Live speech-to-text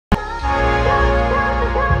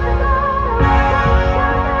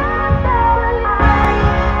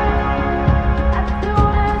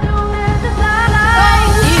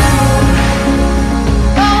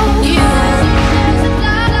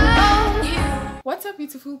up,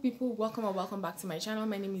 beautiful people? Welcome or welcome back to my channel.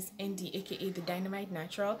 My name is Nddy, aka the Dynamite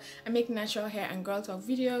Natural. I make natural hair and girl talk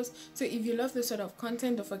videos, so if you love this sort of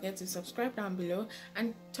content, don't forget to subscribe down below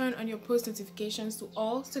and turn on your post notifications to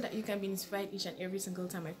all so that you can be notified each and every single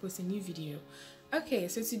time I post a new video. Okay,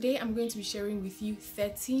 so today I'm going to be sharing with you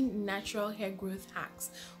 13 natural hair growth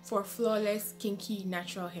hacks for flawless, kinky,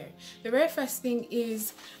 natural hair. The very first thing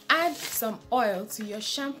is add some oil to your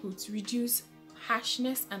shampoo to reduce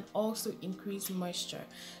harshness and also increase moisture.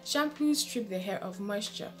 Shampoos strip the hair of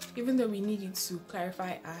moisture, even though we need it to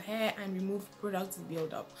clarify our hair and remove product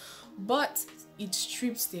buildup, but it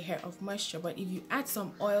strips the hair of moisture. But if you add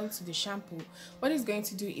some oil to the shampoo, what it's going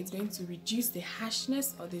to do is going to reduce the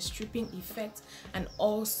harshness or the stripping effect and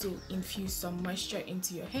also infuse some moisture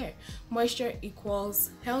into your hair. Moisture equals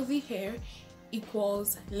healthy hair,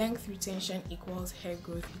 equals length retention, equals hair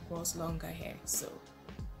growth, equals longer hair.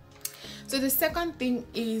 So the second thing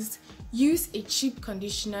is use a cheap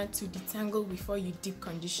conditioner to detangle before you deep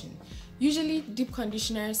condition. Usually deep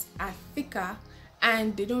conditioners are thicker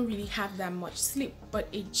and they don't really have that much slip, but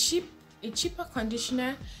a cheaper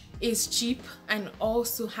conditioner is cheap and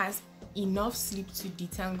also has enough slip to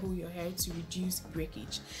detangle your hair to reduce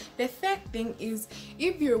breakage. The third thing is,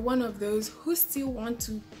 if you're one of those who still want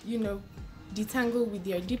to, detangle with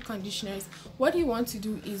your deep conditioners, what you want to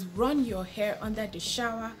do is run your hair under the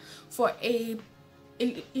shower for a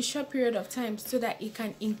short period of time so that it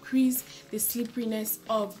can increase the slipperiness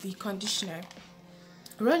of the conditioner.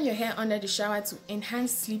 Run your hair under the shower to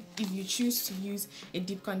enhance slip if you choose to use a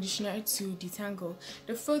deep conditioner to detangle.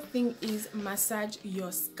 The fourth thing is massage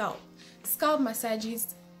your scalp. Scalp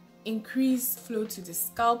massages increase flow to the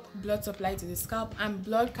scalp, blood supply to the scalp, and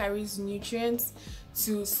blood carries nutrients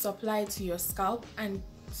to supply to your scalp, and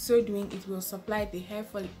so doing it will supply the hair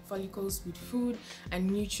follicles with food and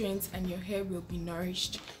nutrients, and your hair will be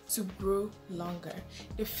nourished to grow longer.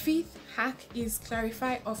 The fifth hack is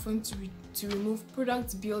clarify often to remove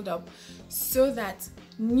product buildup so that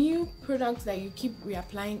new products that you keep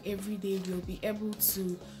reapplying every day will be able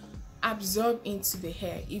to absorb into the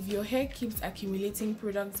hair. If your hair keeps accumulating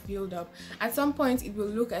product buildup, at some point it will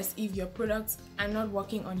look as if your products are not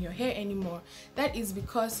working on your hair anymore. That is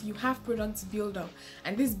because you have product buildup,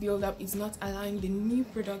 and this buildup is not allowing the new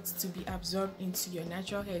products to be absorbed into your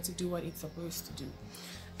natural hair to do what it's supposed to do.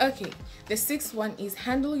 Okay, the sixth one is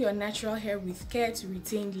handle your natural hair with care to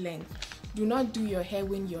retain length. Do not do your hair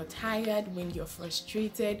when you're tired, when you're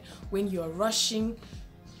frustrated, when you're rushing.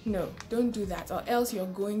 No, don't do that, or else you're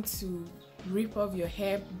going to rip off your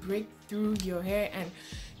hair, break through your hair, and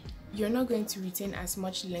you're not going to retain as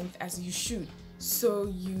much length as you should. So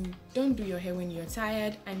you don't do your hair when you're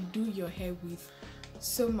tired, and do your hair with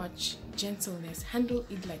so much gentleness. Handle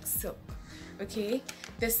it like silk. Okay,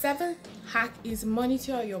 the seventh hack is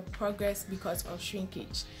monitor your progress because of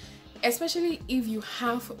shrinkage. Especially if you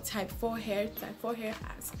have type 4 hair. Type 4 hair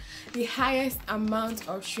has the highest amount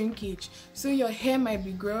of shrinkage, so your hair might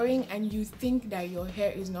be growing and you think that your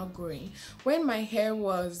hair is not growing. When my hair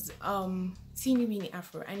was teeny weeny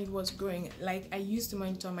afro and it was growing, like, I used to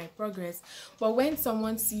monitor my progress, but when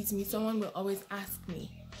someone sees me, someone will always ask me,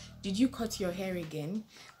 did you cut your hair again?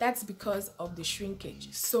 That's because of the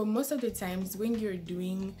shrinkage. So most of the times when you're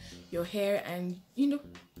doing your hair and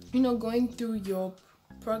going through your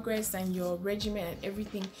progress and your regimen and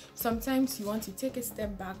everything, sometimes you want to take a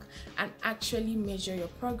step back and actually measure your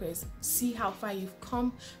progress, see how far you've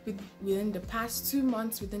come within the past 2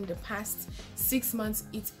 months, within the past 6 months.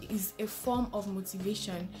 It is a form of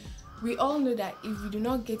motivation. We all know that if we do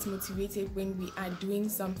not get motivated when we are doing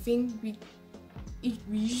something, we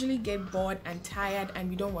usually get bored and tired and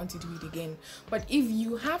we don't want to do it again. But if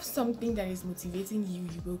you have something that is motivating you,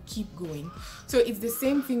 you will keep going. So it's the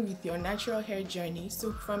same thing with your natural hair journey.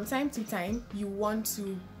 So from time to time, you want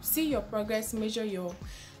to see your progress, measure your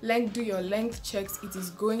length, do your length checks. It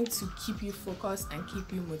is going to keep you focused and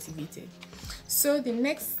keep you motivated. So the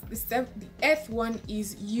next step, the eighth one,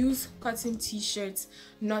 is use cotton t-shirts,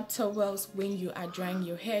 not towels, when you are drying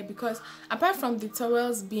your hair, because apart from the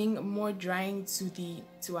towels being more drying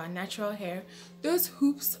to our natural hair, those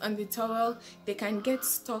hoops on the towel, they can get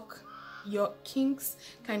stuck. Your kinks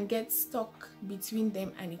can get stuck between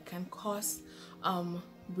them and it can cause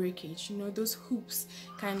breakage. Those hoops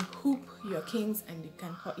can hoop your kinks and it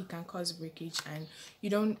can cause breakage, and you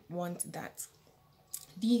don't want that.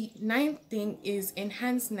 The ninth thing is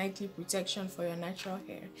enhance nightly protection for your natural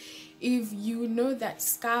hair. If you know that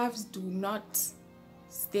scarves do not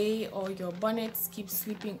stay or your bonnets keep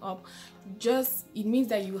slipping up, it means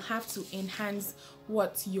that you have to enhance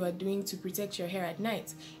what you are doing to protect your hair at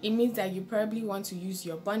night. It means that you probably want to use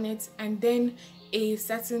your bonnet and then a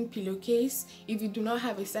satin pillowcase. If you do not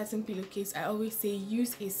have a satin pillowcase, I always say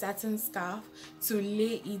use a satin scarf to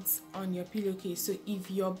lay it on your pillowcase. So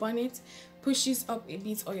if your bonnet pushes up a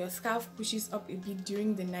bit or your scarf pushes up a bit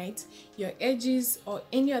during the night, your edges or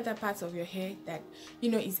any other parts of your hair that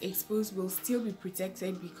is exposed will still be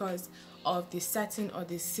protected because of the satin or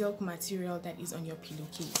the silk material that is on your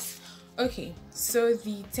pillowcase. Okay, so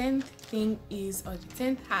the 10th thing is, or the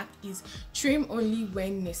 10th hack is, trim only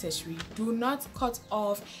when necessary. Do not cut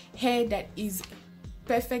off hair that is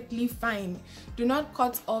perfectly fine. Do not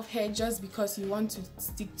cut off hair just because you want to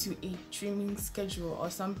stick to a trimming schedule or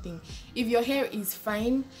something. If your hair is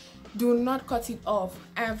fine, do not cut it off.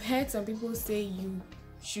 I have heard some people say you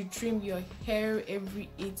should trim your hair every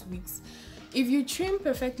 8 weeks. If you trim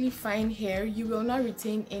perfectly fine hair, you will not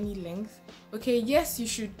retain any length. Okay, yes, you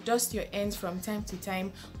should dust your ends from time to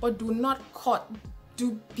time, but do not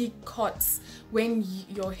do big cuts when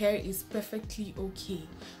your hair is perfectly okay.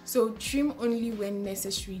 So trim only when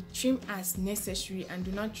necessary, trim as necessary, and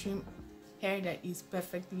do not trim hair that is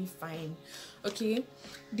perfectly fine. Okay,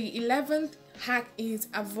 the 11th hack is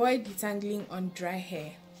avoid detangling on dry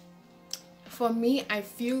hair. For me, I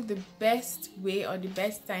feel the best way or the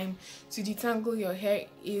best time to detangle your hair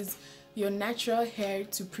is your natural hair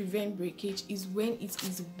to prevent breakage is when it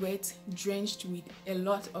is wet, drenched with a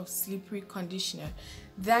lot of slippery conditioner.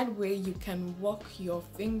 That way you can walk your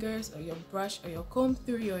fingers or your brush or your comb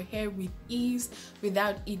through your hair with ease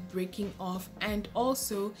without it breaking off. And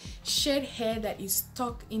also, shed hair that is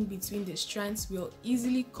stuck in between the strands will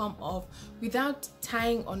easily come off without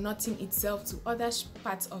tying or knotting itself to other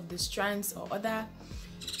parts of the strands or other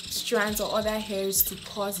hairs to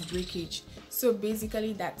cause breakage. So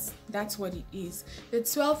basically that's what it is. The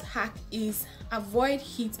 12th hack is avoid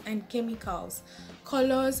heat and chemicals.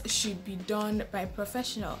 Colors should be done by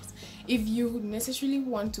professionals. If you necessarily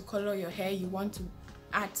want to color your hair, you want to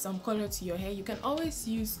add some color to your hair, you can always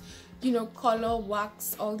use color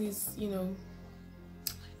wax, all these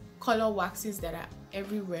color waxes that are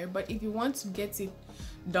everywhere. But if you want to get it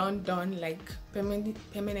done like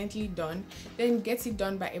permanently done, then get it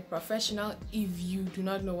done by a professional if you do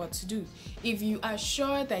not know what to do. If you are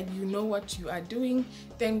sure that you know what you are doing,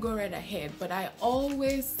 then go right ahead. But I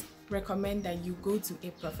always recommend that you go to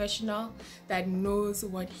a professional that knows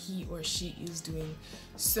what he or she is doing.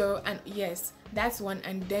 So, and yes, that's one.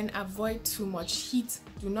 And then avoid too much heat.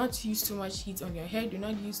 Do not use too much heat on your hair. Do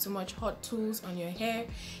not use too much hot tools on your hair.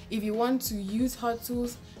 If you want to use hot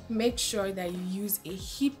tools, make sure that you use a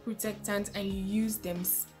heat protectant and you use them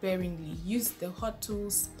sparingly. Use the hot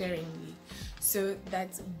tools sparingly. So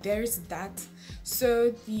there's that.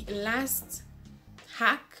 So the last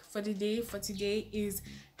hack for the day for today is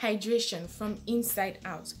hydration from inside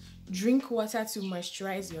out. Drink water to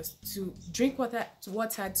moisturize drink water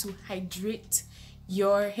to hydrate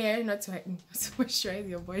your hair, not to moisturize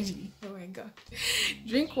your body. Oh my god.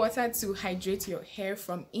 Drink water to hydrate your hair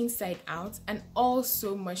from inside out and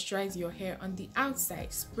also moisturize your hair on the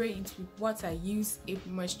outside. Spray it with water. Use a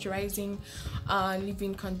moisturizing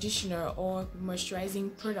leave-in conditioner or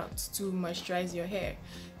moisturizing product to moisturize your hair.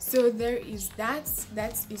 So there is that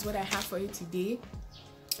is what I have for you today.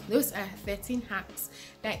 Those are 13 hacks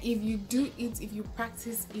that if you do it, if you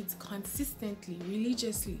practice it consistently,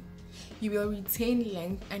 religiously, you will retain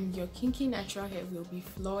length and your kinky natural hair will be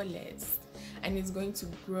flawless, and it's going to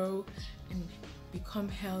grow and become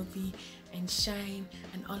healthy and shine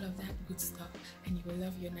and all of that good stuff, and you will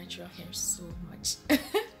love your natural hair so much.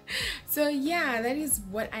 So yeah, that is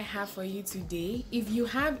what I have for you today. If you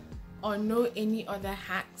have or know any other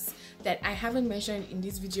hacks that I haven't mentioned in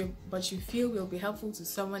this video but you feel will be helpful to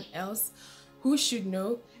someone else who should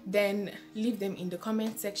know, then leave them in the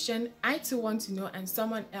comment section. I too want to know, and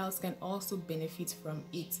someone else can also benefit from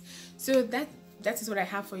it. So that is what I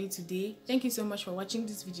have for you today. Thank you so much for watching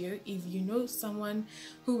this video. If you know someone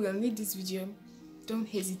who will need this video, don't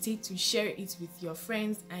hesitate to share it with your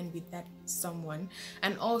friends and with that someone.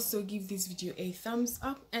 And also give this video a thumbs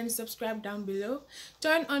up and subscribe down below.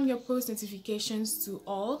 Turn on your post notifications to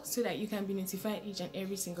all so that you can be notified each and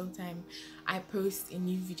every single time I post a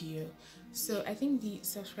new video. So I think the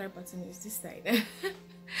subscribe button is this side.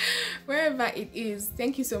 Wherever it is,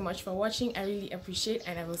 thank you so much for watching. I really appreciate,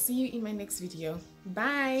 and I will see you in my next video.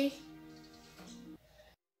 Bye.